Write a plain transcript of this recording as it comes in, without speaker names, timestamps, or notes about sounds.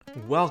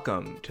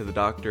Welcome to the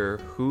Doctor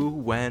Who,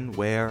 When,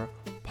 Where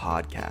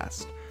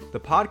podcast. The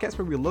podcast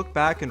where we look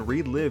back and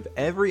relive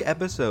every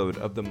episode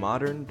of the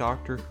modern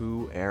Doctor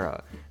Who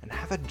era and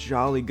have a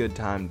jolly good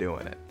time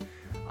doing it.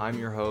 I'm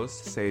your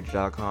host,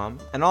 Sage.com,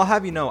 and I'll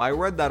have you know, I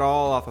read that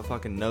all off a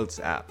fucking notes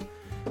app.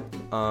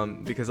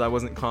 Because I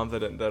wasn't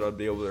confident that I'd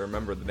be able to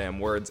remember the damn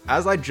words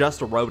as I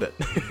just wrote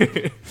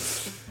it.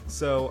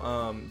 So,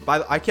 I'm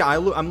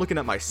looking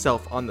at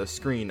myself on the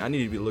screen. I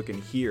need to be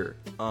looking here.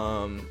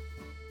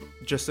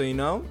 Just so you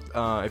know,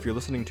 if you're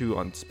listening to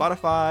on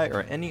Spotify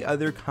or any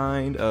other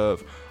kind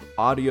of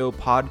audio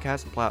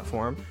podcast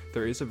platform,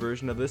 there is a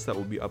version of this that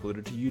will be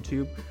uploaded to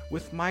YouTube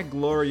with my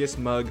glorious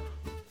mug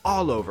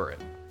all over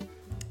it.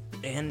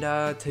 And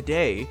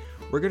today,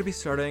 we're going to be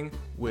starting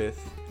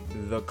with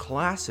the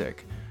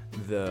classic,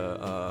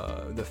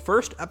 the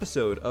first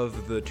episode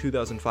of the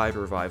 2005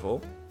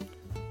 revival,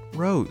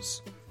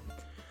 Rose.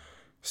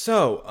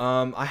 So,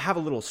 I have a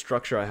little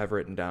structure I have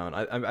written down.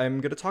 I'm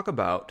going to talk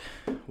about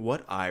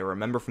what I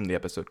remember from the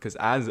episode, because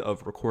as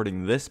of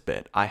recording this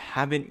bit, I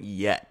haven't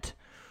yet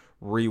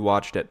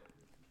rewatched it.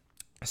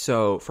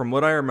 So, from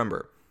what I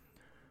remember,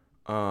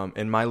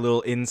 in my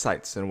little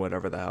insights and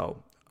whatever the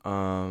hell,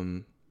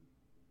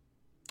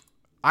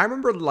 I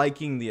remember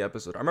liking the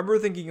episode. I remember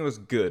thinking it was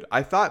good.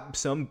 I thought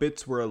some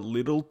bits were a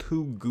little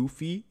too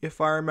goofy,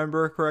 if I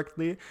remember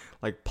correctly.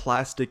 Like,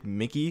 Plastic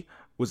Mickey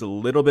was a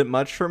little bit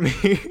much for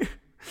me.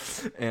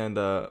 And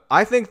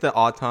I think the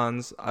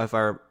Autons,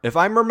 if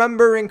I'm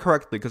remembering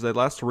correctly, because I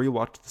last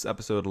rewatched this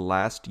episode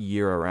last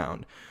year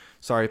around.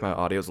 Sorry if my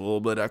audio's a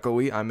little bit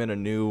echoey. I'm in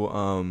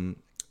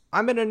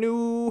a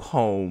new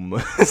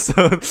home.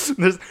 So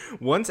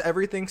once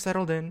everything's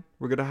settled in,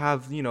 we're gonna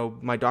have,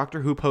 my Doctor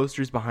Who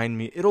posters behind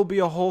me. It'll be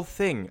a whole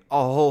thing.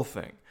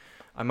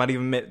 I might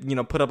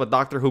even put up a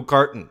Doctor Who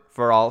carton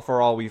for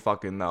all we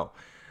fucking know.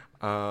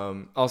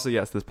 Also,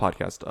 yes, this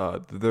podcast,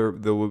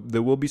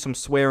 there will be some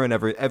swearing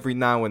every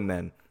now and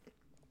then.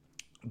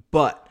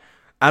 But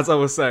as I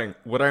was saying,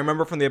 what I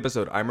remember from the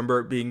episode, I remember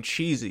it being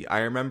cheesy. I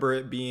remember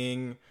it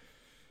being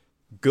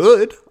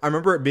good. I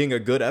remember it being a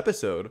good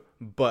episode.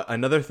 But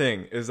another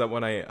thing is that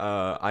when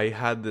I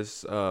had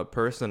this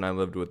person I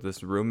lived with,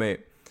 this roommate,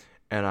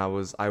 and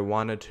I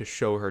wanted to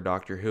show her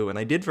Doctor Who, and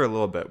I did for a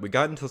little bit. We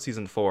got until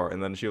season 4,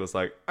 and then she was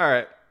like, "All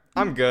right,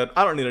 I'm good.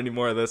 I don't need any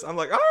more of this." I'm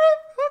like, "All right."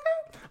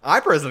 I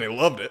personally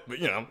loved it, but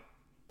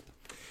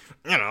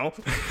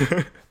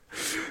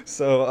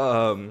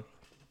So,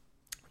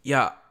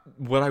 yeah,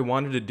 what I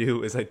wanted to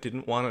do is I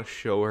didn't want to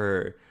show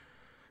her,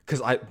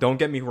 because don't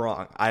get me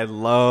wrong, I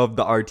love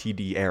the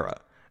RTD era,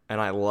 and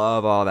I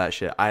love all that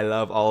shit. I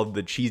love all of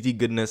the cheesy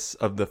goodness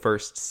of the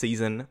first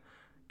season.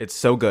 It's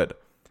so good.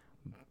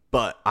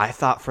 But I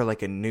thought for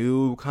like a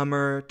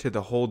newcomer to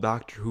the whole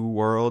Doctor Who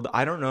world,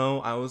 I don't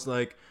know, I was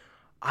like,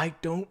 I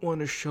don't want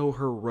to show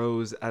her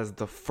Rose as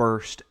the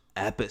first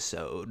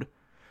episode,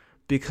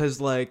 because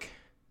like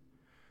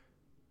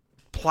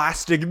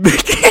Plastic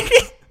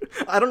Mickey.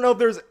 I don't know if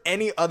there's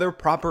any other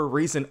proper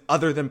reason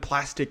other than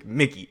Plastic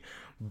Mickey,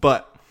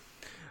 but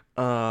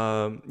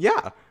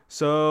yeah,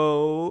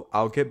 so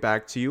I'll get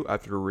back to you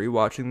after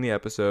rewatching the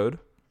episode.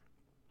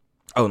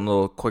 Oh, and a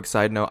little quick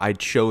side note, I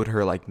showed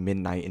her like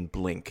Midnight in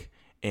Blink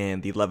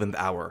and the 11th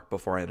Hour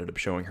before I ended up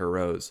showing her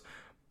Rose.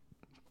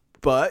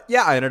 But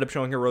yeah, I ended up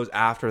showing her Rose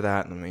after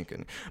that in the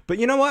weekend. But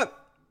you know what?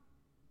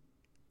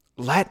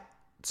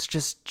 Let's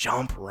just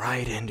jump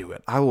right into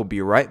it. I will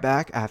be right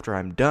back after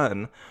I'm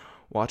done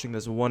watching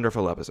this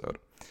wonderful episode.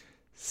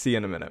 See you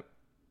in a minute.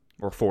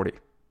 Or 40.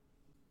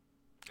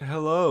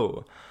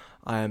 Hello.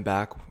 I am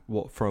back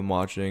from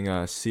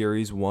watching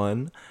Series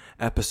 1,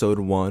 Episode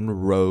 1,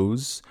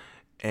 Rose.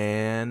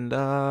 And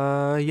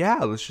yeah,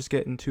 let's just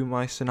get into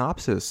my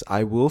synopsis.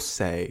 I will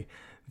say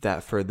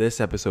that for this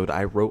episode,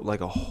 I wrote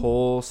like a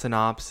whole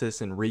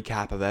synopsis and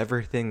recap of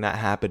everything that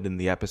happened in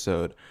the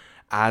episode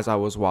as I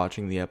was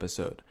watching the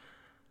episode.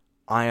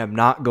 I am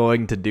not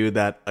going to do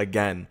that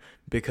again,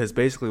 because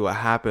basically what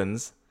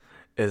happens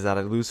is that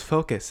I lose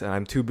focus and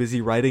I'm too busy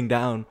writing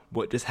down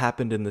what just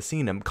happened in the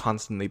scene. I'm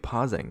constantly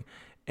pausing,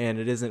 and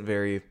it isn't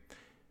very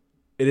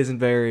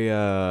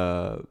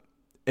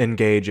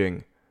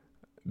engaging,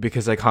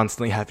 because I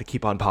constantly have to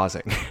keep on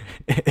pausing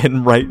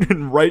and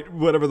write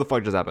whatever the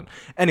fuck just happened.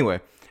 Anyway,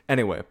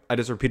 I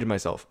just repeated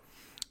myself.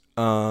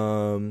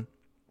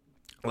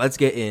 Let's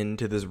get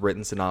into this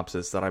written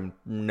synopsis that I'm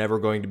never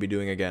going to be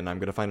doing again. I'm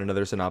going to find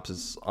another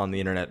synopsis on the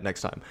internet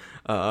next time.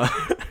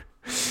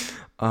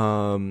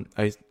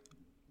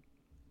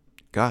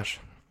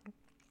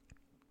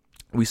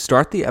 We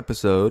start the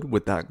episode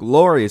with that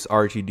glorious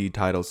RTD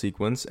title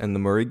sequence and the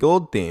Murray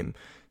Gold theme.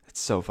 It's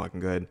so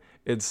fucking good.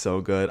 It's so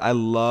good. I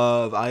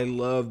love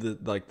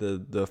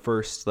the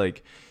first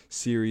like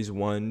series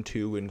 1,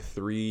 2, and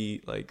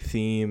 3 like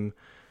theme.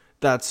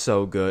 That's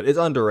so good. It's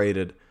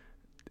underrated.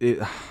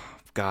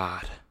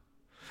 God,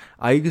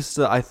 I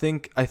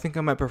think I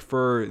might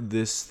prefer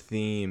this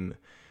theme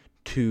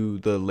to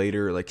the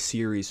later like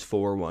series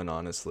 4 one,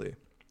 honestly.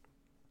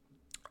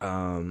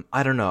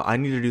 I don't know. I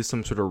need to do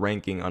some sort of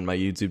ranking on my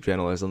YouTube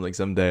channel or something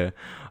someday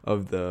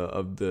of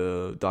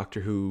the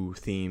Doctor Who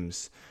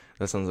themes.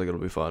 That sounds like it'll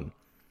be fun.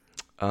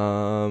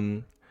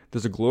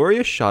 There's a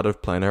glorious shot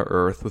of planet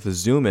Earth with a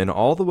zoom in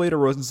all the way to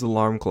Rose's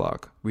alarm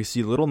clock. We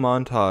see a little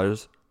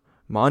montage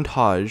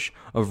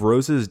of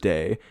Rose's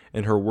day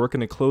and her work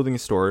in a clothing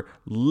store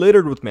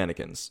littered with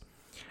mannequins.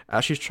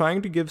 As she's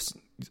trying to give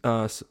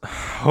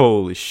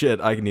holy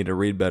shit, I need to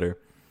read better.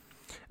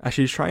 As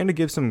she's trying to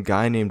give some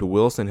guy named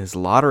Wilson his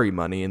lottery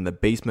money in the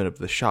basement of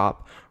the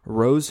shop,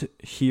 Rose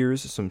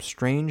hears some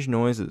strange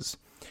noises.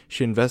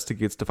 She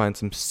investigates to find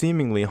some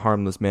seemingly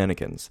harmless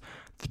mannequins.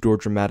 The door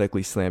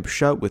dramatically slams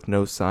shut with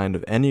no sign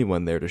of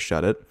anyone there to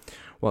shut it.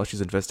 While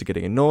she's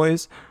investigating a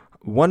noise,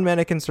 one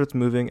mannequin starts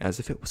moving as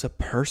if it was a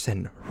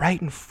person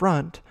right in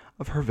front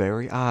of her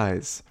very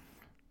eyes.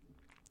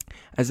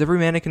 As every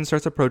mannequin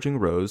starts approaching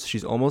Rose,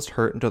 she's almost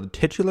hurt until the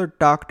titular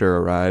doctor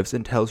arrives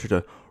and tells her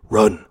to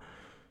run.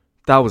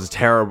 That was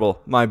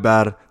terrible. My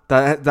bad.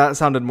 That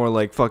sounded more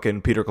like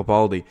fucking Peter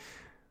Capaldi.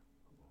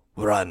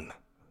 Run.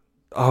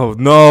 Oh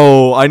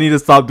no! I need to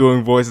stop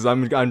doing voices.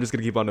 I'm just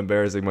gonna keep on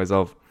embarrassing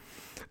myself.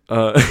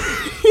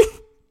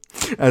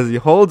 As he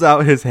holds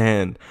out his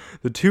hand,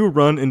 the two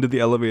run into the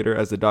elevator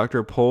as the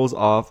doctor pulls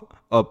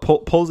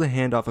a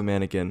hand off a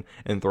mannequin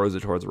and throws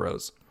it towards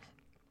Rose.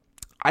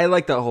 I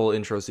like that whole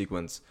intro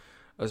sequence,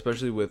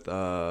 especially with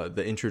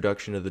the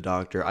introduction of the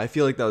doctor. I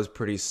feel like that was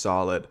pretty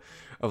solid,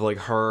 of like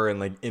her in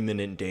like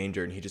imminent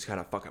danger, and he just kind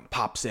of fucking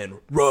pops in,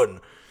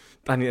 run.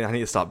 I need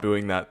to stop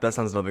doing that. That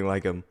sounds nothing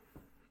like him.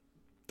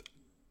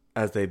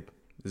 As they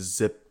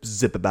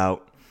zip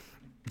about.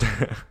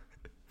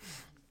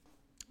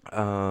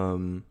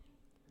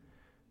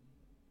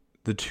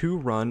 The two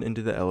run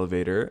into the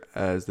elevator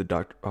as the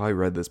doctor. Oh, I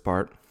read this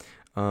part.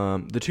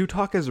 The two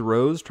talk as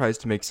Rose tries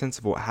to make sense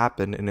of what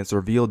happened, and it's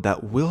revealed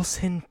that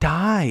Wilson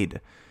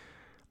died.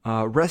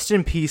 Rest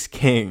in peace,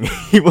 King.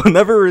 He will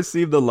never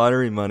receive the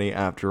lottery money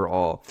after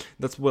all.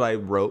 That's what I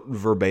wrote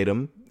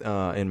verbatim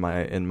in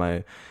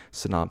my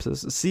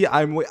synopsis. See,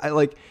 I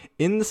like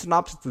in the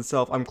synopsis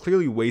itself, I'm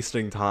clearly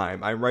wasting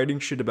time. I'm writing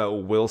shit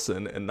about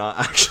Wilson and not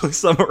actually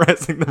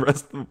summarizing the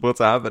rest of what's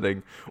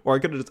happening. Or I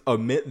could just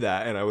omit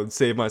that and I would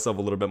save myself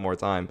a little bit more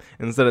time.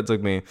 Instead, it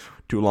took me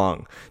too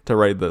long to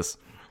write this.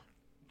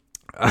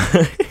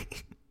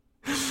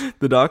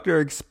 The doctor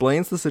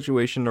explains the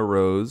situation to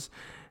Rose.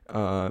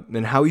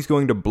 And how he's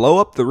going to blow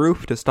up the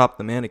roof to stop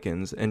the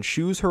mannequins, and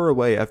shoos her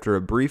away after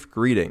a brief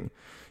greeting.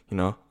 You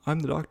know,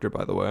 I'm the doctor,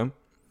 by the way.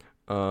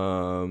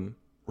 Run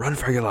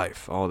for your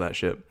life, all that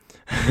shit.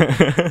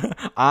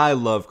 I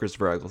love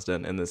Christopher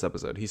Eccleston in this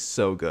episode. He's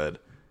so good,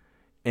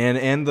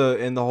 and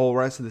the whole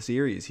rest of the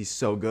series, he's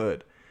so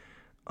good.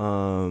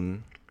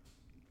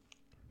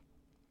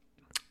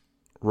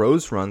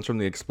 Rose runs from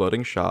the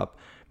exploding shop,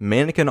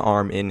 mannequin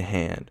arm in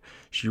hand.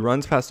 She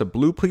runs past a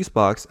blue police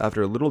box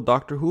after a little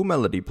Doctor Who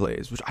melody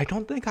plays, which I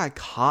don't think I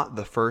caught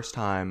the first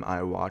time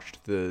I watched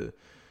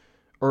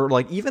or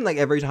like even like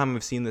every time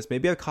I've seen this.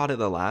 Maybe I caught it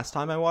the last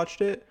time I watched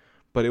it,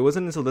 but it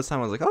wasn't until this time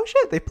I was like, oh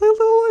shit, they play a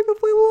little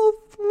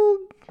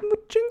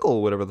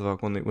jingle, whatever the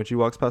fuck, when she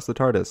walks past the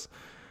TARDIS.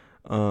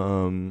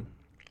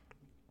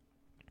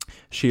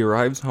 She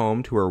arrives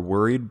home to her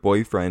worried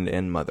boyfriend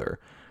and mother.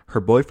 Her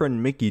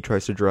boyfriend Mickey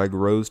tries to drag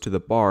Rose to the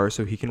bar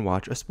so he can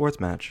watch a sports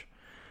match.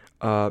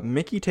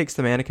 Mickey takes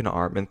the mannequin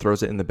arm and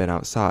throws it in the bin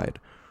outside.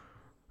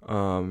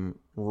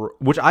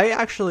 Which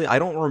I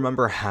don't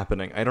remember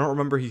happening. I don't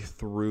remember he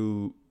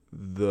threw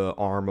the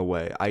arm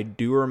away. I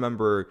do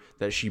remember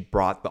that she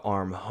brought the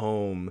arm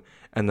home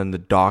and then the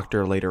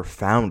doctor later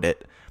found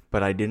it,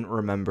 but I didn't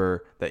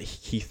remember that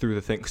he threw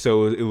the thing.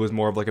 So it was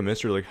more of like a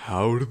mystery, like,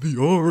 how did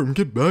the arm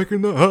get back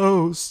in the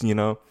house? You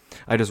know,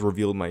 I just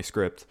revealed my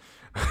script.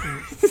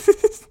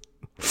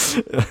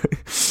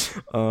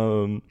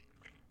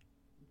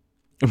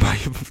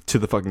 To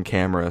the fucking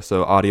camera,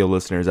 so audio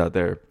listeners out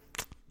there,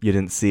 you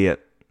didn't see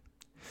it.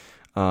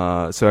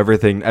 So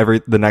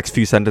the next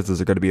few sentences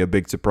are going to be a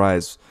big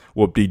surprise.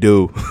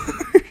 Whoop-de-doo.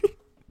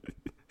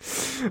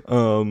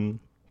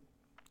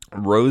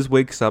 Rose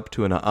wakes up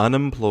to an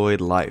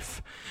unemployed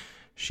life.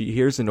 She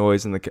hears a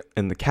noise in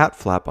the cat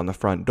flap on the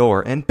front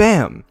door, and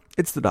bam,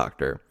 it's the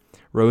doctor.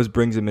 Rose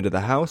brings him into the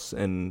house,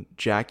 and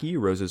Jackie,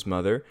 Rose's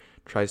mother,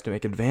 tries to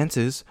make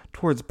advances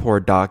towards poor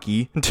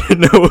Docky to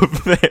no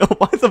avail.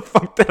 Why the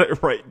fuck did I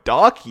write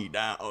Docky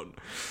down?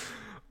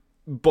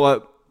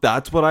 But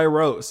that's what I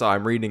wrote, so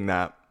I'm reading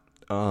that.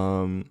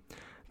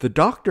 The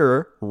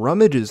doctor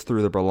rummages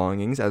through the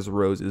belongings as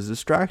Rose is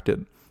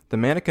distracted. The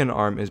mannequin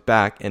arm is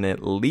back, and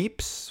it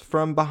leaps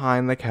from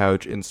behind the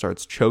couch and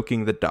starts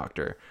choking the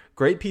doctor.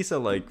 Great piece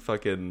of, like,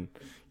 fucking,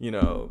 you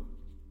know,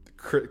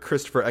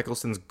 Christopher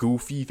Eccleston's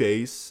goofy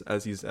face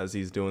as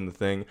he's doing the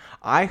thing.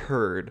 I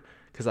heard,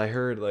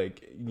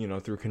 like, you know,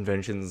 through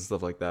conventions and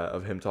stuff like that,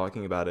 of him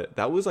talking about it,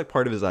 that was like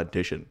part of his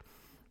audition,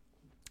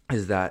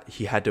 is that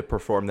he had to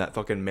perform that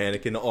fucking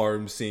mannequin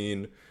arm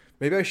scene.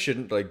 Maybe I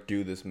shouldn't like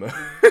do this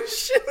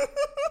much.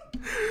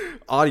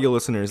 Audio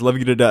listeners, love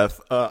you to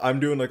death. I'm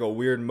doing like a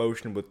weird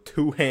motion with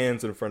two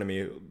hands in front of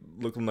me,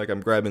 looking like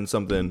I'm grabbing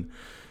something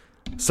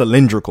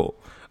cylindrical.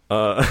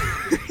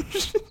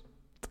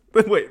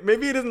 Wait,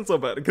 maybe it isn't so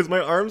bad because my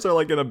arms are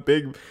like in a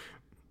big.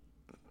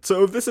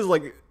 So if this is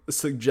like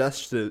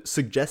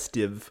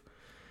suggestive,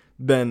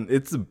 then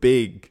it's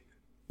big.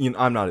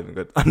 I'm not even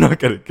good. I'm not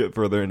gonna get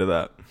further into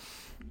that.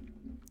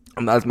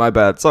 And that's my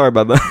bad. Sorry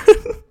about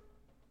that.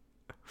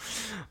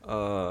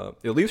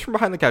 It leaps from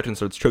behind the couch and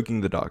starts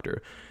choking the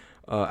doctor.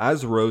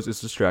 As Rose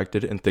is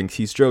distracted and thinks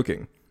he's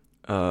joking.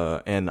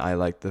 And I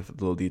like the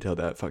little detail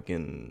that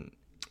fucking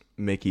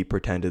Mickey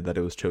pretended that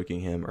it was choking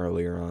him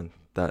earlier on.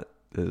 That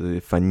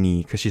is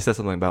funny because she said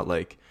something about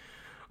like,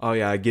 oh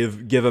yeah,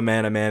 give a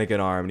man a mannequin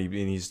arm, and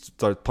he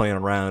starts playing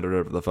around or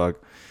whatever the fuck.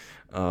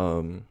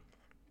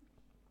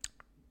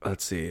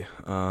 Let's see.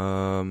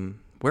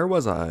 Where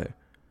was I?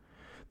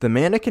 The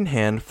mannequin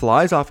hand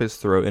flies off his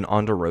throat and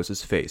onto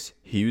Rose's face.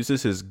 He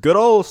uses his good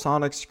old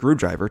sonic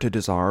screwdriver to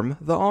disarm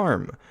the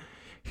arm.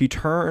 He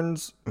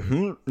turns...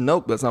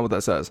 Nope, that's not what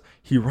that says.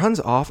 He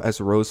runs off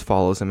as Rose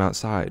follows him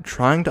outside,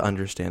 trying to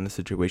understand the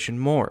situation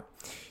more.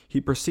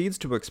 He proceeds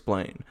to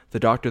explain. The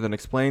doctor then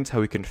explains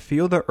how he can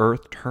feel the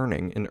earth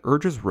turning and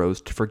urges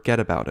Rose to forget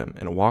about him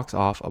and walks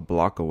off a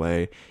block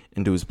away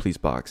into his police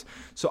box.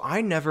 So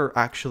I never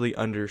actually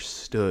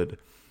understood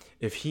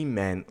if he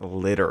meant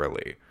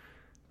literally.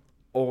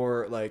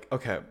 Or like,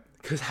 okay,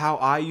 because how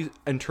I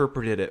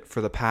interpreted it for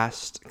the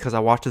past... Because I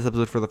watched this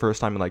episode for the first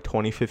time in like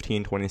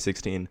 2015,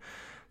 2016.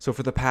 So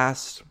for the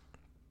past,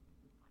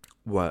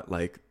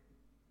 8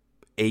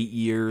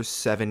 years,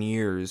 7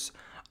 years...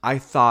 I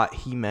thought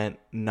he meant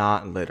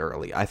not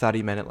literally. I thought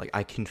he meant it like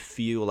I can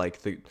feel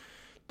like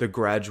the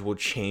gradual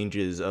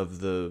changes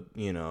of the,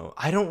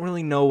 I don't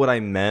really know what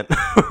I meant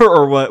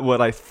or what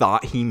I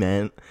thought he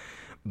meant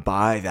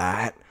by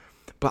that.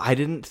 But I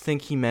didn't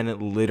think he meant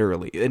it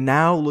literally. And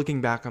now looking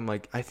back, I'm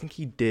like, I think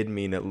he did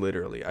mean it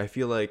literally. I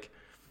feel like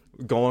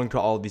going to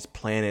all these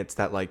planets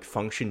that like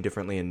function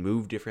differently and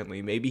move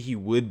differently, maybe he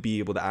would be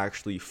able to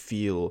actually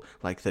feel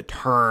like the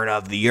turn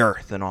of the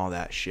earth and all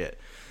that shit.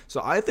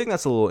 So I think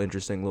that's a little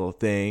interesting little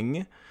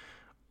thing,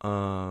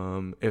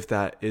 if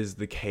that is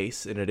the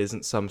case and it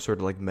isn't some sort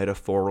of like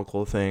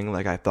metaphorical thing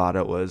like I thought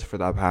it was for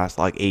the past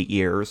like 8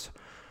 years.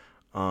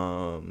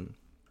 But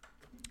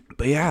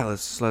yeah,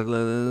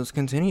 let's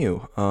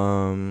continue.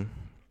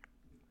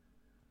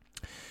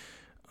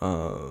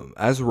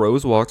 As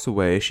Rose walks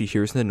away, she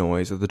hears the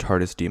noise of the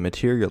TARDIS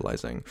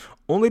dematerializing,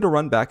 only to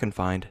run back and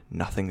find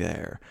nothing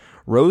there.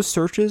 Rose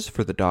searches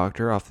for the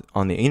doctor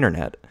on the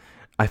internet.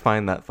 I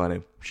find that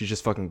funny. She's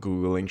just fucking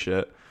Googling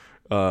shit.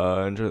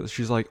 And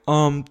she's like,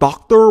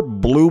 Dr.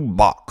 Blue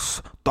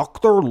Box,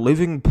 Dr.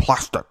 Living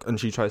Plastic. And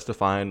she tries to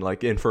find,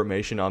 like,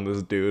 information on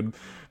this dude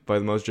by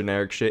the most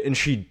generic shit. And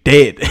she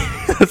did.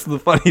 That's the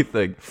funny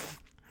thing.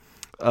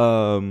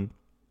 And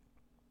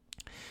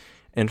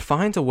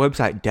finds a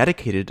website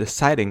dedicated to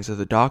sightings of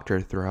the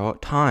doctor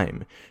throughout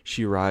time.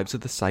 She arrives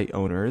at the site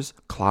owner's,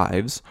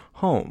 Clive's,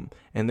 home.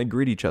 And they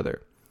greet each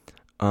other.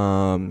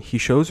 He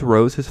shows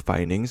Rose his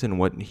findings and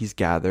what he's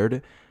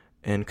gathered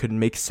and could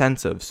make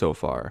sense of so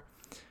far.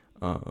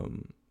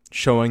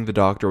 Showing the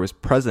doctor was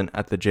present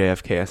at the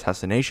JFK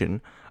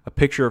assassination, a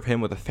picture of him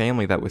with a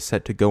family that was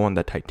set to go on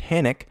the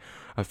Titanic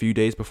a few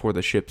days before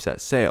the ship set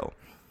sail.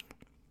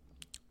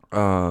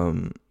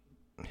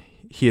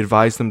 He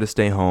advised them to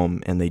stay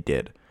home, and they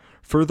did.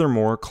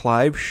 Furthermore,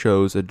 Clive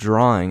shows a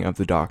drawing of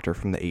the doctor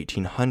from the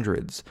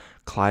 1800s.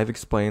 Clive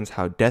explains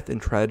how death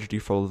and tragedy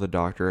follow the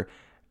doctor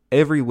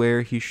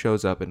everywhere he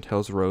shows up and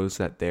tells Rose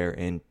that they're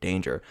in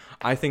danger.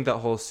 I think that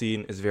whole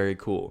scene is very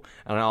cool.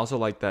 And I also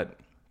like that,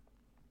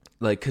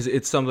 like, because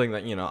it's something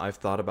that, I've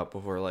thought about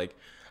before. Like,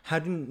 how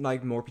didn't,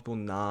 like, more people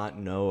not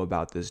know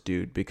about this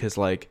dude? Because,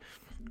 like,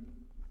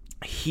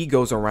 he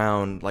goes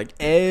around, like,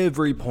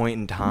 every point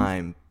in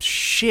time,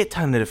 shit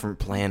ton of different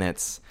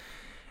planets.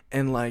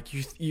 And, like,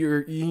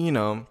 you're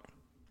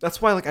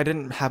that's why, like, I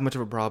didn't have much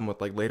of a problem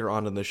with, like, later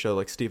on in the show,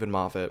 like, Stephen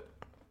Moffat,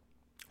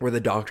 where the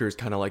doctor is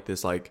kind of like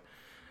this, like,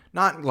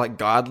 not like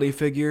godly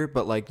figure,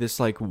 but like this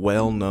like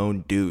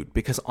well-known dude,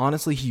 because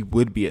honestly he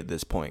would be at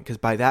this point, because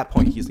by that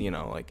point he's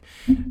like,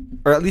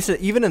 or at least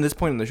even in this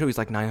point in the show he's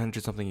like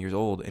 900 something years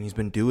old and he's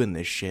been doing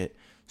this shit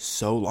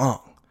so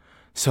long.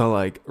 So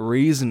like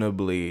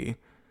reasonably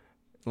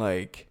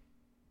like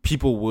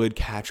people would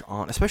catch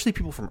on, especially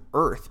people from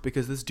Earth,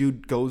 because this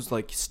dude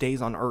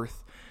stays on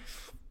Earth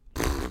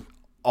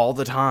all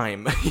the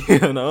time,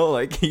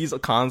 like he's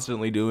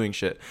constantly doing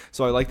shit.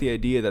 So I like the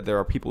idea that there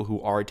are people who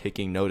are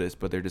taking notice,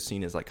 but they're just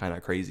seen as like kind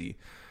of crazy.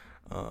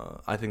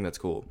 I think that's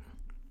cool.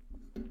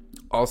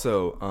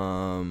 Also,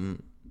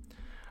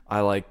 I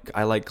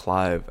like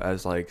Clive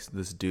as like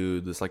this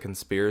dude, this like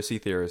conspiracy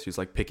theorist who's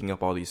like picking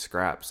up all these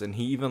scraps, and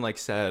he even like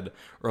said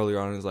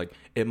earlier on, is like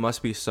it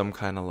must be some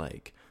kind of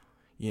like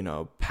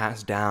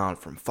passed down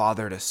from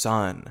father to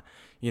son.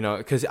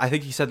 Because I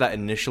think he said that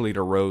initially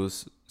to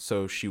Rose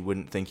so she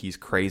wouldn't think he's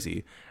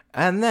crazy.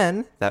 And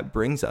then that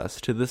brings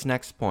us to this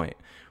next point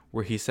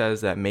where he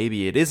says that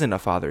maybe it isn't a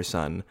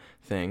father-son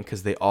thing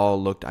because they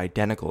all looked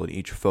identical in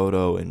each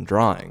photo and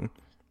drawing.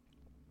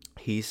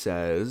 He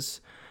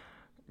says,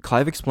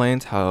 Clive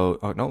explains how...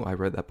 Oh, no, I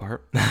read that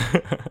part.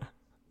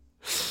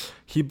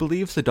 He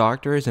believes the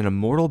Doctor is an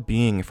immortal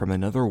being from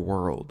another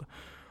world.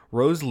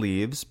 Rose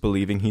leaves,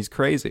 believing he's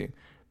crazy.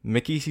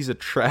 Mickey sees a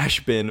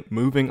trash bin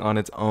moving on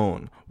its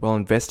own while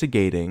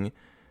investigating...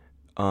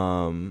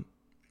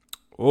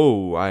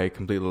 Oh, I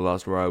completely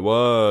lost where I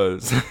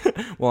was.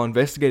 While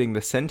investigating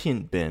the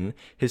sentient bin,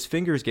 his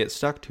fingers get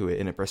stuck to it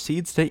and it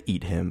proceeds to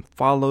eat him,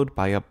 followed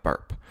by a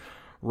burp.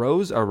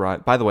 Rose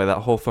arrives. By the way, that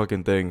whole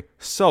fucking thing,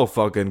 so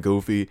fucking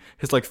goofy.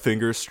 His like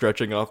fingers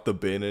stretching off the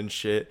bin and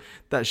shit.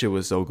 That shit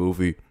was so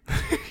goofy.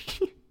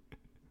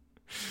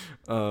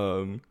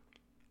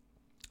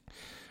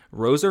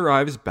 Rose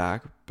arrives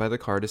back by the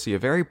car to see a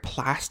very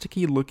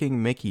plasticky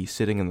looking Mickey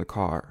sitting in the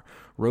car.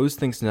 Rose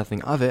thinks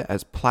nothing of it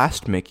as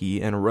Plast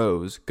Mickey and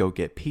Rose go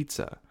get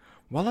pizza.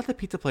 While at the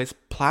pizza place,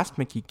 Plast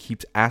Mickey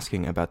keeps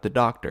asking about the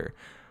Doctor.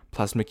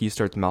 Plast Mickey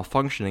starts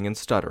malfunctioning and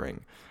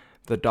stuttering.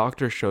 The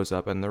Doctor shows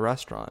up in the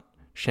restaurant,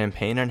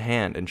 champagne in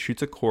hand, and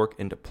shoots a cork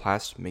into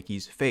Plast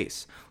Mickey's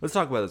face. Let's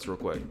talk about this real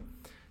quick.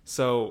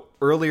 So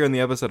earlier in the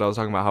episode, I was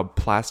talking about how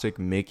Plastic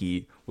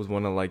Mickey was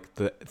one of like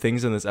the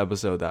things in this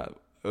episode that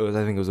I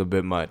think it was a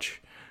bit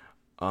much.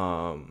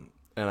 And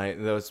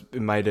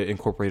it might have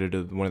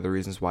incorporated one of the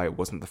reasons why it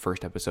wasn't the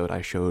first episode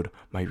I showed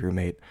my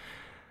roommate.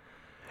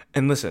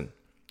 And listen,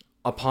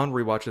 upon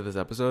rewatch of this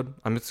episode,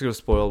 I'm just going to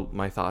spoil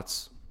my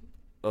thoughts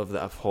of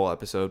the whole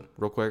episode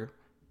real quick.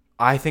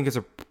 I think it's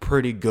a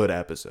pretty good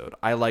episode.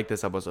 I like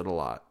this episode a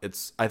lot.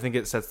 I think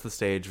it sets the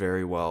stage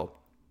very well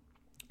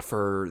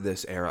for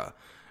this era,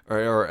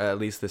 or at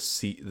least this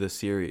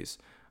series.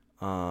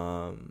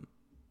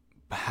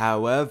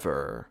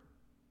 However,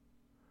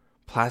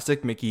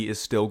 Plastic Mickey is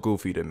still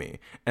goofy to me.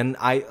 And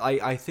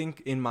I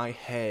think in my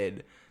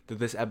head that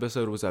this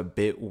episode was a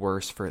bit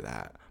worse for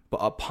that. But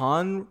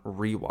upon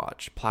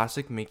rewatch,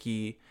 Plastic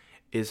Mickey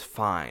is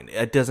fine.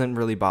 It doesn't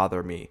really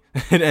bother me.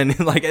 and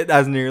like it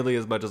as nearly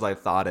as much as I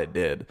thought it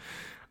did.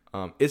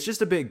 It's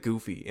just a bit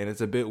goofy and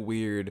it's a bit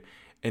weird.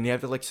 And you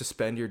have to like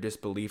suspend your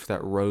disbelief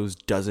that Rose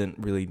doesn't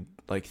really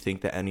like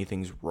think that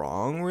anything's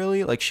wrong,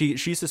 really. Like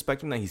she's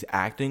suspecting that he's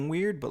acting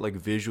weird, but like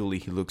visually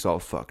he looks all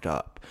fucked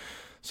up.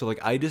 So, like,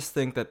 I just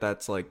think that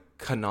that's, like,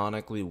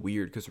 canonically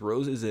weird because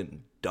Rose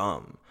isn't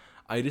dumb.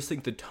 I just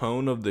think the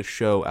tone of the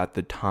show at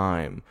the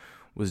time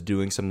was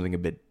doing something a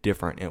bit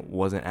different. It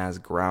wasn't as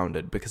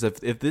grounded. Because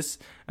if this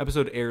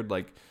episode aired,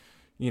 like,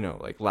 you know,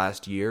 like,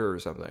 last year or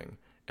something,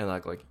 and,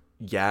 like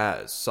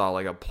Yaz saw,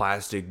 like, a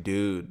plastic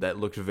dude that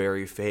looked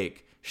very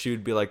fake, she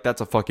would be like,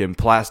 that's a fucking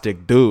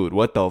plastic dude.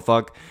 What the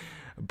fuck?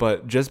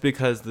 But just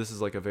because this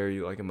is, like,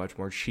 a much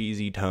more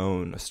cheesy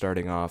tone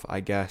starting off,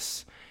 I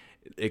guess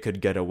it could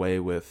get away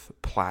with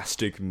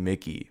Plastic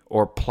Mickey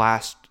or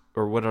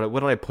what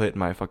did I put in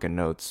my fucking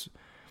notes?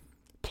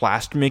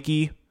 Plast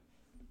Mickey?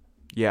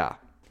 Yeah.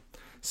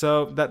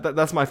 So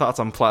that's my thoughts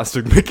on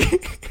Plastic Mickey.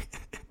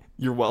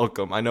 You're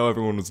welcome. I know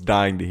everyone was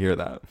dying to hear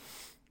that.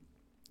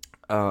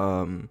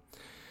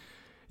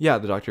 Yeah,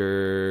 the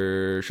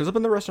Doctor shows up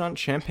in the restaurant,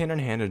 champagne in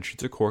hand, and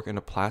shoots a cork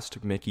into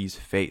Plastic Mickey's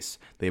face.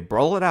 They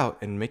brawl it out,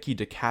 and Mickey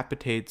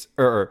decapitates,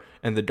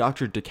 and the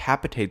Doctor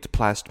decapitates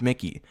Plast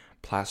Mickey.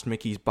 Plast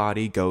Mickey's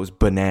body goes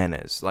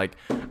bananas. Like,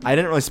 I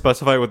didn't really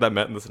specify what that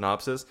meant in the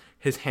synopsis.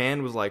 His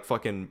hand was like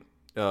fucking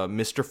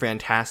Mr.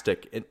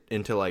 Fantastic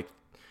into like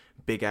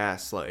big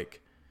ass, like,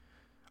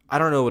 I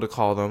don't know what to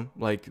call them,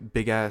 like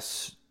big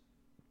ass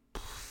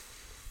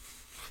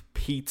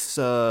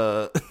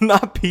pizza,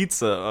 not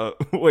pizza.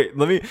 Wait,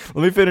 let me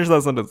finish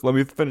that sentence. Let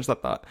me finish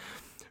that thought.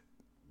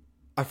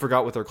 I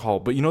forgot what they're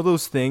called, but you know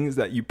those things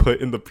that you put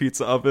in the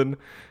pizza oven?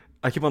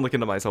 I keep on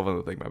looking at myself on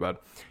the thing, my bad.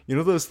 You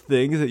know those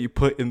things that you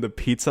put in the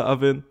pizza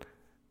oven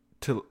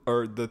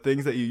or the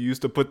things that you use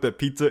to put the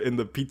pizza in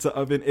the pizza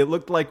oven? It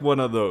looked like one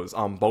of those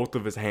on both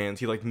of his hands.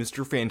 He like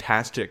Mr.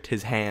 Fantastic'd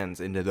his hands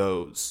into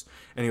those.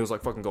 And he was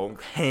like fucking going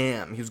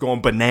ham. He was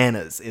going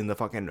bananas in the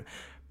fucking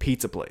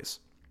pizza place.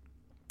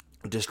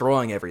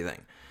 Destroying everything.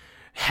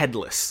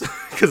 Headless.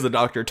 Because the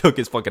Doctor took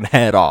his fucking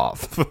head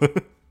off.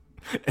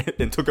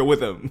 and took it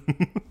with him.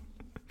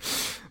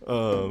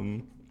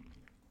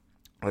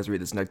 Let's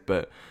read this next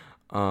bit.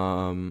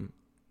 The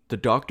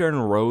Doctor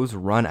and Rose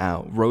run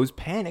out. Rose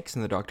panics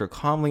and the Doctor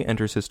calmly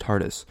enters his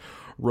TARDIS.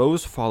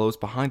 Rose follows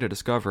behind to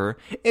discover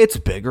it's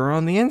bigger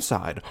on the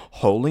inside.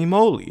 Holy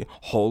moly.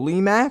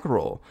 Holy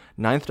mackerel.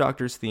 Ninth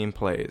Doctor's theme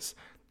plays.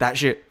 That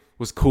shit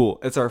was cool.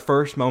 It's our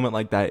first moment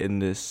like that in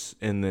this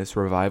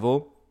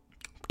revival.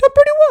 Did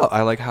pretty well.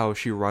 I like how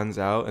she runs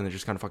out and then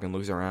just kind of fucking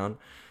loops around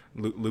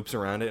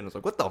it and it's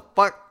like, what the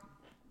fuck?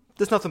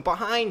 There's nothing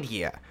behind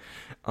here.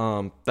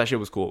 That shit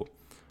was cool.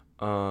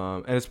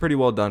 And it's pretty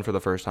well done for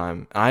the first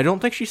time. I don't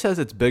think she says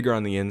it's bigger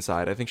on the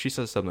inside. I think she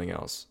says something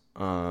else.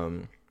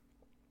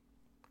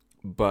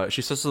 But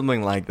she says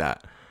something like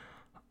that.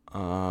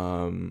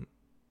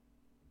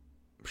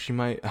 She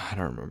might... I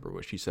don't remember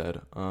what she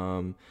said.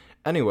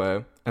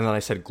 Anyway, and then I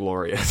said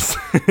glorious.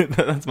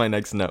 That's my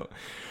next note.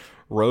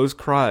 Rose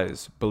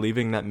cries,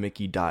 believing that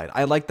Mickey died.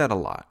 I like that a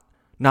lot.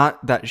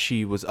 Not that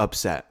she was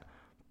upset,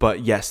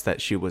 but yes,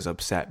 that she was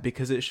upset.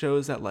 Because it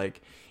shows that,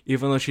 like,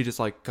 even though she just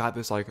like got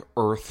this like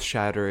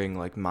earth-shattering,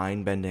 like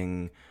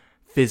mind-bending,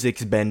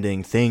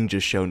 physics-bending thing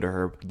just shown to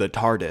her, the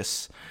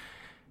TARDIS,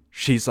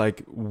 she's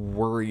like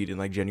worried and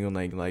like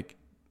genuinely like,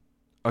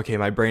 okay,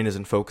 my brain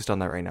isn't focused on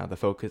that right now. The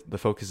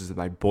focus is that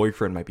my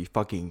boyfriend might be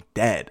fucking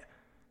dead.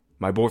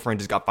 My boyfriend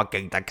just got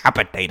fucking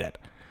decapitated.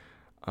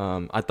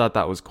 I thought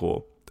that was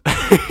cool.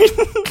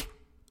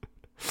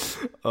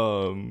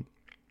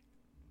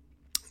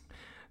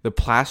 The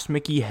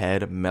plasmicky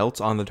head melts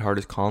on the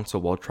TARDIS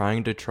console while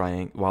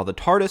the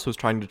TARDIS was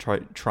trying to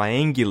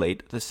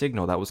triangulate the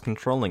signal that was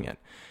controlling it,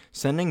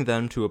 sending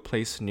them to a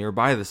place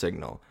nearby the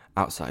signal,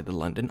 outside the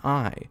London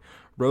Eye.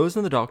 Rose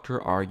and the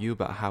Doctor argue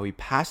about how he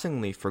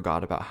passingly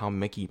forgot about how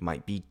Mickey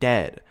might be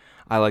dead.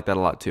 I like that a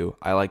lot too.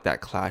 I like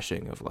that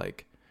clashing of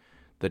like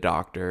the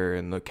Doctor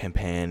and the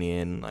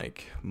companion,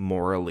 like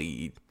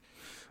morally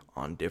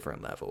on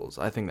different levels.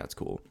 I think that's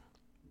cool.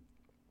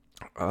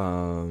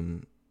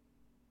 The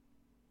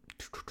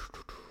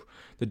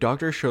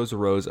Doctor shows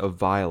Rose a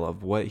vial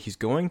of what he's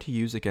going to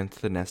use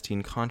against the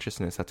Nestine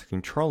consciousness that's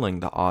controlling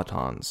the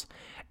Autons.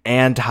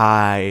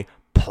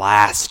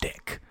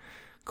 Anti-plastic.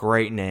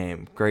 Great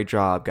name. Great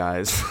job,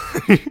 guys.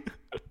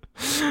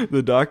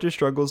 The Doctor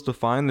struggles to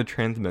find the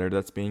transmitter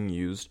that's being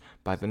used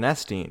by the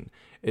Nestine.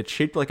 It's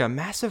shaped like a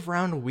massive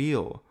round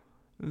wheel.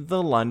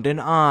 The London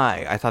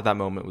Eye. I thought that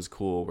moment was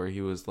cool where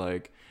he was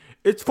like,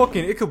 it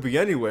could be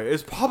anywhere.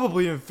 It's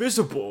probably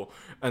invisible.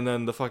 And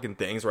then the fucking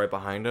thing's right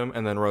behind him.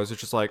 And then Rose is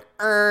just like,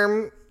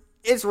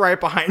 it's right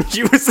behind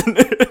you, isn't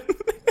it?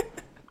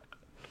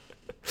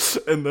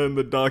 And then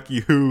the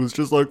Docky Who's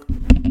just like,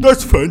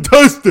 that's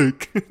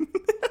fantastic.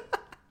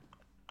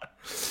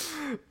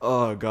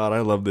 Oh, God,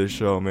 I love this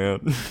show,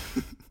 man.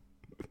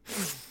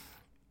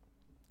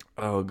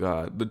 Oh,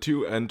 God. The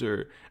two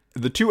enter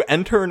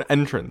an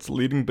entrance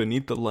leading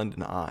beneath the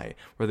London Eye,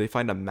 where they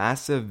find a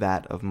massive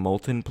vat of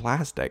molten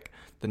plastic,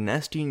 the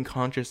Nestine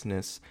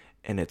consciousness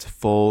in its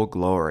full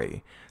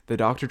glory. The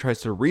Doctor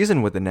tries to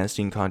reason with the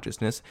Nestine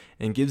consciousness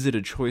and gives it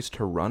a choice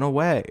to run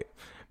away.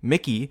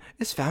 Mickey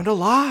is found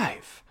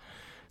alive.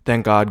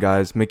 Thank God,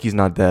 guys. Mickey's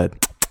not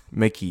dead.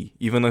 Mickey,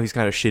 even though he's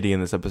kind of shitty in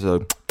this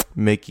episode,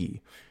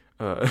 Mickey.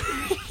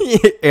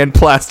 And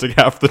plastic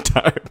half the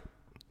time.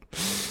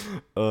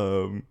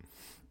 The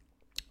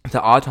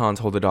Autons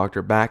hold the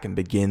Doctor back and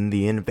begin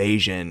the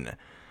invasion.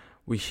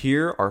 We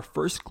hear our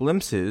first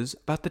glimpses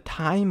about the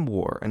Time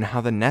War and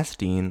how the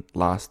Nestine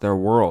lost their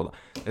world.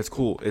 It's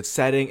cool. It's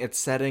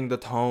setting the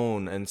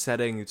tone and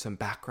setting some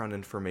background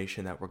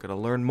information that we're going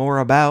to learn more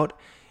about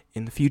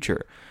in the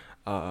future.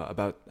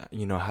 About,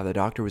 how the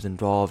Doctor was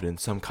involved in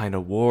some kind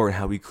of war and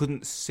how we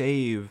couldn't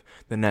save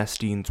the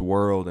Nestine's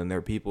world and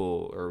their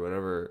people or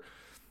whatever.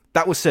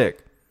 That was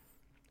sick.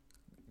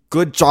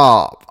 Good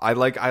job. I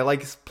like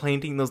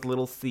planting those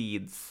little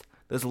seeds.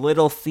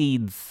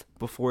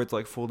 Before it's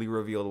like fully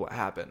revealed what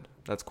happened.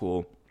 That's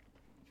cool.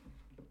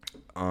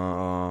 Where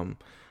am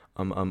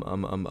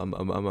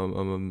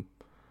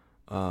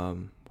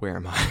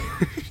I?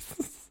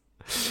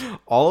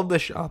 All of the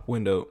shop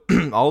window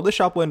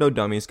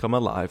dummies come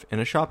alive in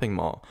a shopping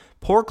mall.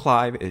 Poor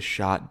Clive is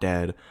shot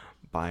dead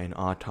by an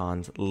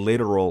Auton's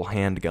literal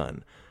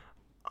handgun.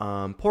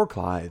 Poor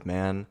Clive,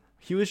 man.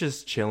 He was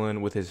just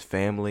chilling with his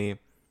family.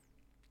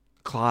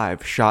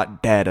 Clive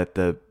shot dead at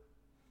the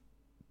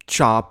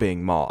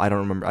shopping mall. I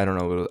don't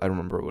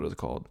remember what it was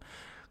called.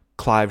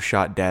 Clive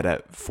shot dead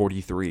at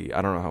 43.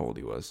 I don't know how old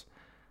he was.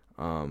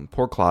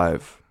 Poor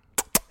Clive.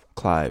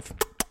 Clive.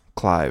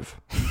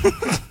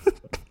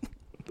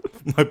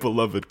 My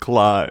beloved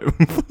Clive.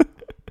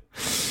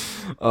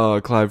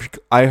 Clive.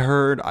 I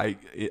heard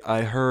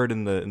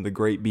in the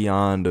great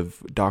beyond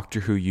of Doctor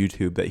Who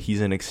YouTube that he's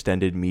in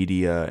extended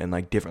media and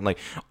like different like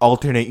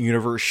alternate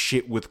universe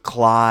shit with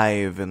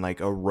Clive and like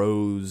a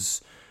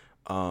Rose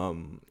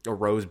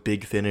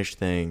Big Finish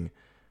thing,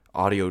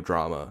 audio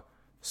drama.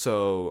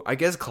 So I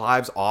guess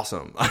Clive's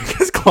awesome. I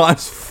guess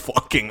Clive's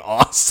fucking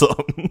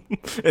awesome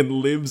and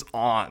lives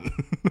on.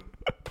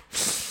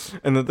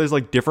 And that there's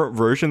like different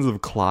versions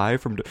of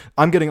Clive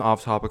I'm getting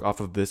off topic off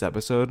of this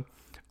episode.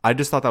 I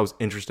just thought that was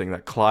interesting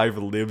that Clive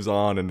lives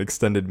on in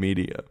extended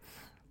media.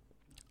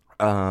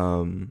 Where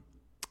am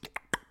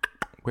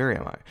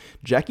I?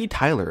 Jackie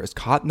Tyler is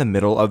caught in the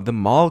middle of the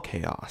mall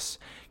chaos.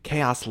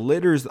 Chaos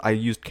litters. I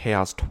used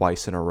chaos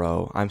twice in a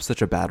row. I'm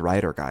such a bad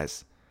writer,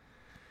 guys.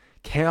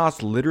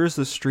 Chaos litters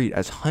the street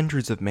as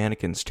hundreds of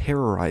mannequins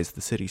terrorize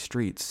the city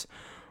streets.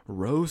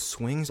 Rose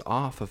swings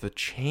off of a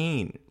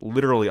chain,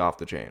 literally off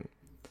the chain,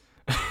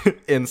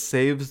 and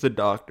saves the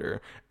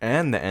Doctor,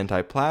 and the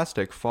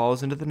anti-plastic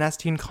falls into the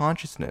Nestine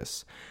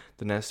consciousness.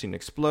 The Nestine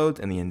explodes,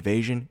 and the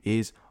invasion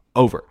is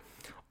over.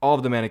 All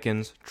of the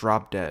mannequins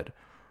drop dead.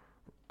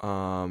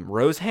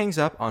 Rose hangs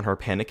up on her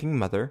panicking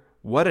mother.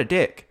 What a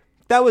dick.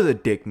 That was a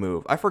dick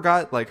move. I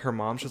forgot, like, her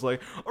mom's just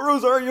like, oh,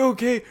 Rose, are you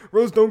okay?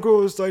 Rose, don't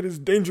go outside, it's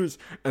dangerous.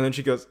 And then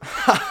she goes,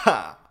 ha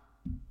ha.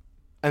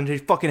 And she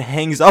fucking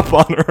hangs up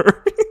on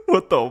her.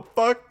 What the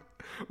fuck?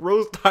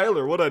 Rose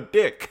Tyler, what a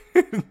dick.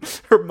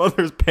 Her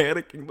mother's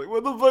panicking, like,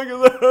 what the fuck is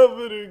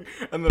happening?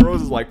 And then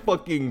Rose is like,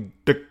 fucking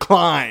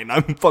decline.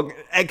 I'm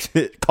fucking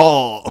exit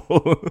call.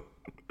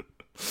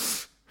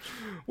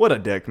 What a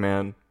dick,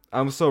 man.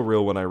 I'm so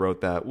real when I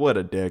wrote that. What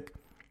a dick.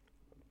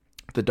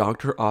 The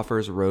Doctor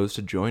offers Rose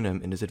to join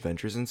him in his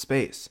adventures in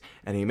space,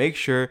 and he makes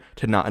sure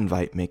to not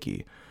invite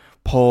Mickey.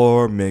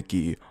 Poor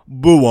Mickey.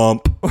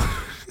 Boo-wump.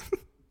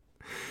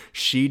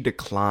 She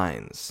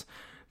declines.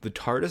 The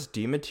TARDIS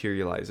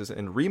dematerializes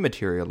and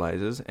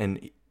rematerializes, and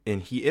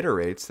he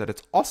iterates that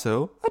it's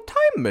also a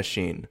time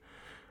machine.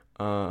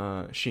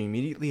 She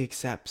immediately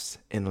accepts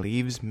and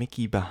leaves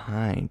Mickey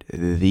behind.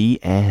 The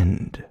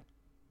end.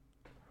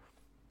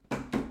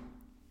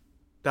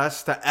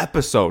 That's the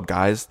episode,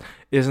 guys.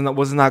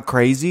 Wasn't that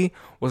crazy?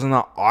 Wasn't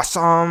that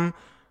awesome?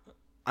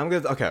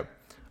 Okay.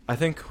 I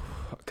think,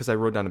 because I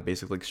wrote down a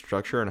basic like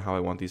structure and how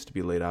I want these to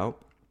be laid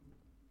out.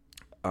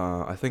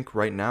 I think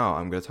right now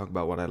I'm gonna talk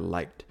about what I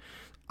liked.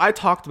 I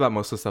talked about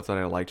most of the stuff that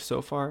I liked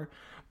so far,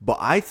 but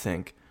I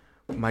think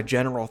my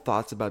general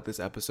thoughts about this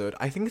episode,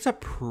 I think it's a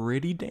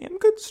pretty damn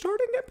good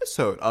starting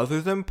episode.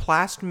 Other than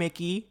Plast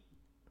Mickey,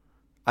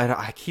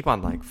 I keep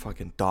on like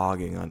fucking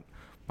dogging on.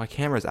 My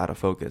camera's out of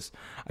focus.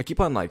 I keep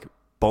on like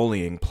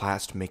bullying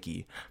Plast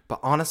Mickey, but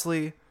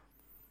honestly,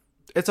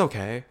 it's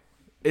okay.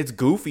 It's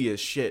goofy as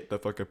shit. The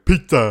fucking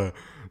pizza,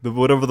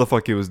 whatever the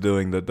fuck he was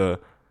doing,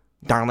 the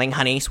darling,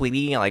 honey,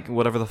 sweetie, like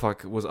whatever the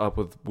fuck was up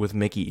with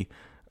Mickey.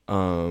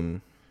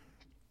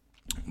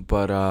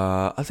 But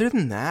other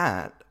than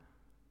that,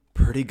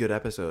 pretty good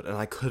episode. And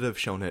I could have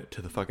shown it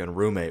to the fucking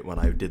roommate when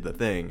I did the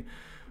thing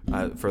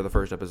for the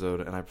first episode,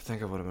 and I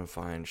think I would have been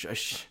fine.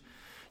 She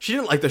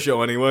didn't like the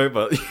show anyway,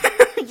 but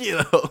you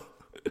know.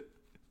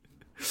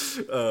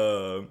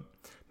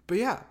 But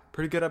yeah,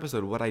 pretty good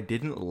episode. What I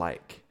didn't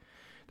like,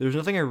 there's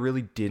nothing I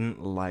really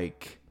didn't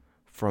like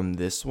from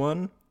this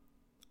one.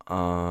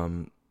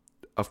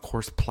 Of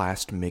course,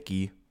 Plast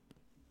Mickey.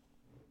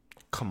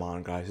 Come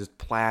on, guys, it's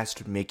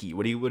Plast Mickey.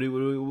 What are you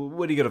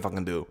gonna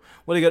fucking do?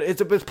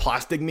 It's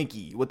plastic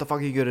Mickey. What the fuck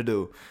are you gonna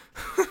do?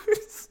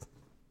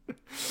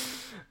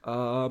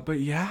 But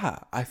yeah,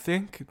 I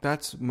think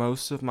that's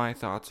most of my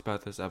thoughts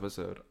about this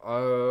episode.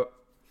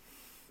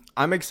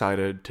 I'm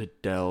excited to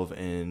delve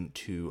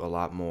into a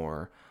lot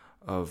more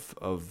of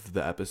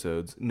the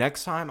episodes.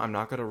 Next time, I'm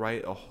not gonna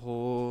write a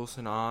whole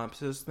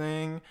synopsis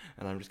thing,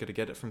 and I'm just gonna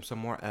get it from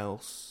somewhere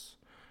else.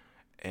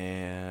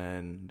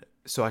 And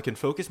so I can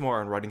focus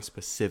more on writing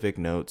specific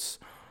notes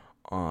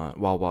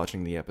while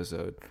watching the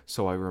episode,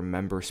 so I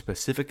remember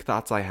specific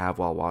thoughts I have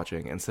while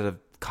watching instead of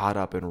caught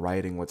up in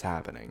writing what's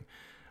happening.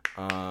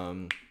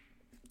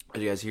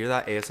 Did you guys hear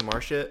that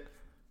ASMR shit?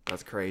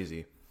 That's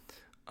crazy.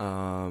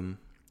 But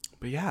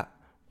yeah,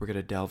 we're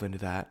gonna delve into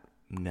that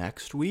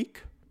next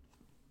week.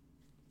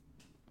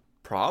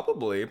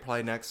 Probably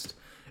next.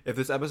 If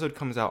this episode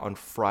comes out on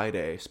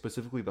Friday,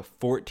 specifically the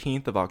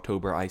 14th of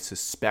October, I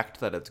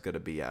suspect that it's going to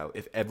be out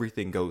if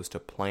everything goes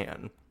to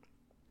plan.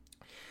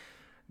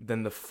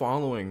 Then the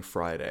following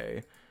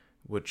Friday,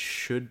 which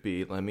should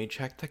be, let me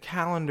check the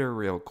calendar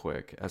real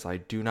quick, as I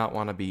do not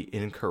want to be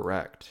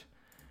incorrect.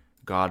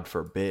 God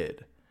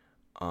forbid.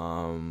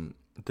 The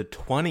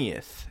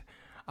 20th,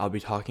 I'll be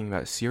talking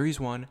about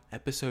Series 1,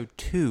 Episode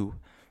 2,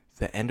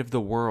 The End of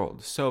the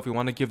World. So if you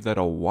want to give that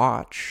a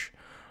watch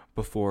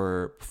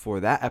before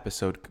that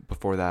episode,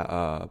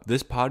 the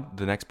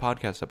next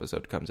podcast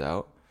episode comes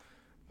out,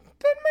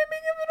 then maybe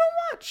give it a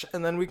watch,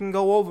 and then we can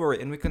go over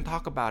it and we can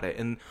talk about it.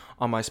 And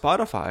on my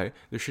Spotify,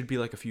 there should be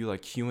like a few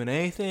like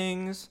Q&A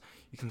things.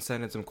 You can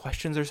send in some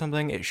questions or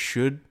something. It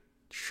should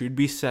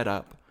be set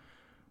up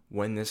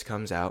when this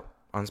comes out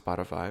on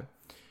Spotify.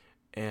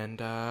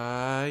 And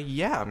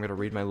yeah, I'm gonna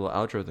read my little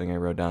outro thing I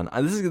wrote down.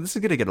 This is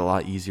gonna get a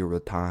lot easier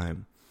with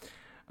time.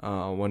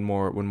 When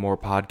more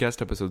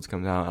podcast episodes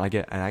come out,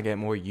 and I get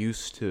more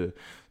used to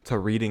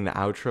reading the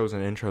outros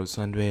and intros.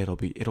 Someday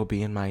it'll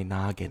be in my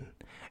noggin.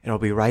 It'll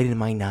be right in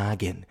my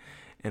noggin,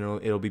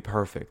 and it'll be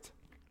perfect.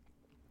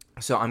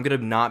 So I'm gonna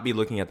not be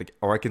looking at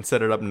or I can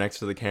set it up next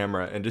to the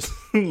camera and just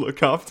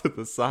look off to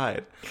the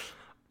side,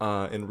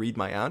 and read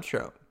my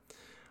outro.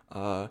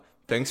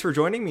 Thanks for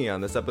joining me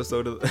on this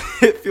episode of.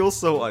 It feels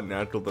so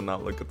unnatural to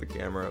not look at the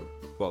camera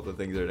while the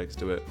things are next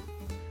to it.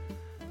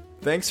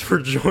 Thanks for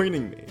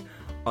joining me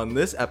on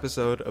this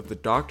episode of the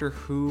Doctor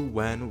Who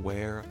When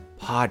Where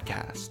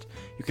podcast.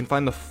 You can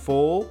find the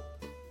full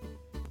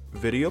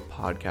video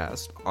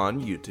podcast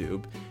on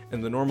YouTube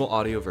and the normal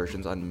audio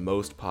versions on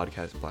most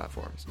podcast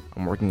platforms.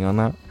 I'm working on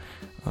that,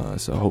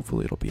 so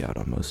hopefully it'll be out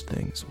on most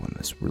things when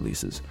this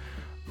releases.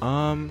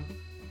 You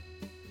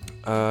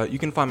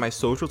can find my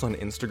socials on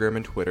Instagram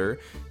and Twitter,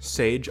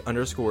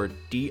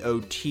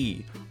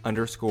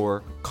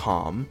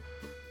 sage_dot_com.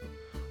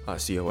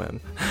 C-O-M.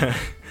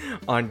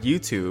 On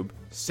YouTube,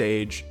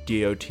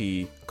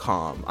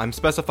 sage.com. I'm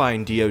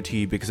specifying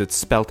DOT because it's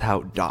spelt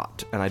out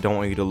dot, and I don't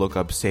want you to look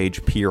up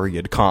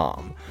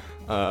sage.com.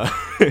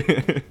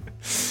 And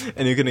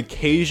you can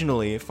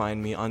occasionally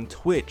find me on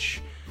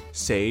Twitch,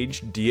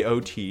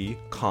 sage.com,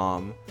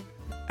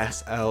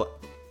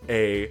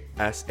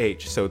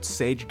 So it's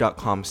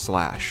sage.com/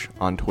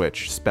 on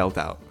Twitch, spelled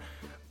out.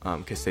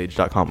 Because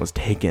sage.com was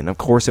taken. Of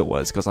course it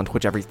was, because on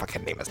Twitch every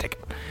fucking name is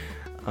taken.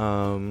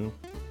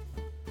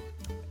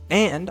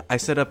 And I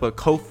set up a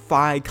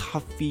Ko-fi.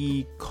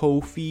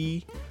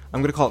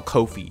 I'm going to call it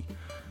Ko-fi.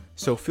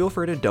 So feel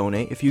free to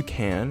donate if you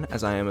can,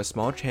 as I am a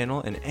small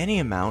channel and any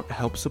amount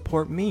helps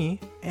support me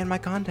and my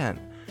content.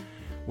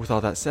 With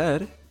all that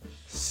said,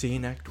 see you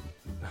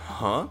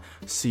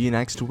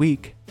next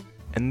week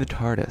in the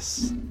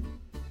TARDIS.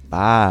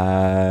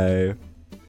 Bye.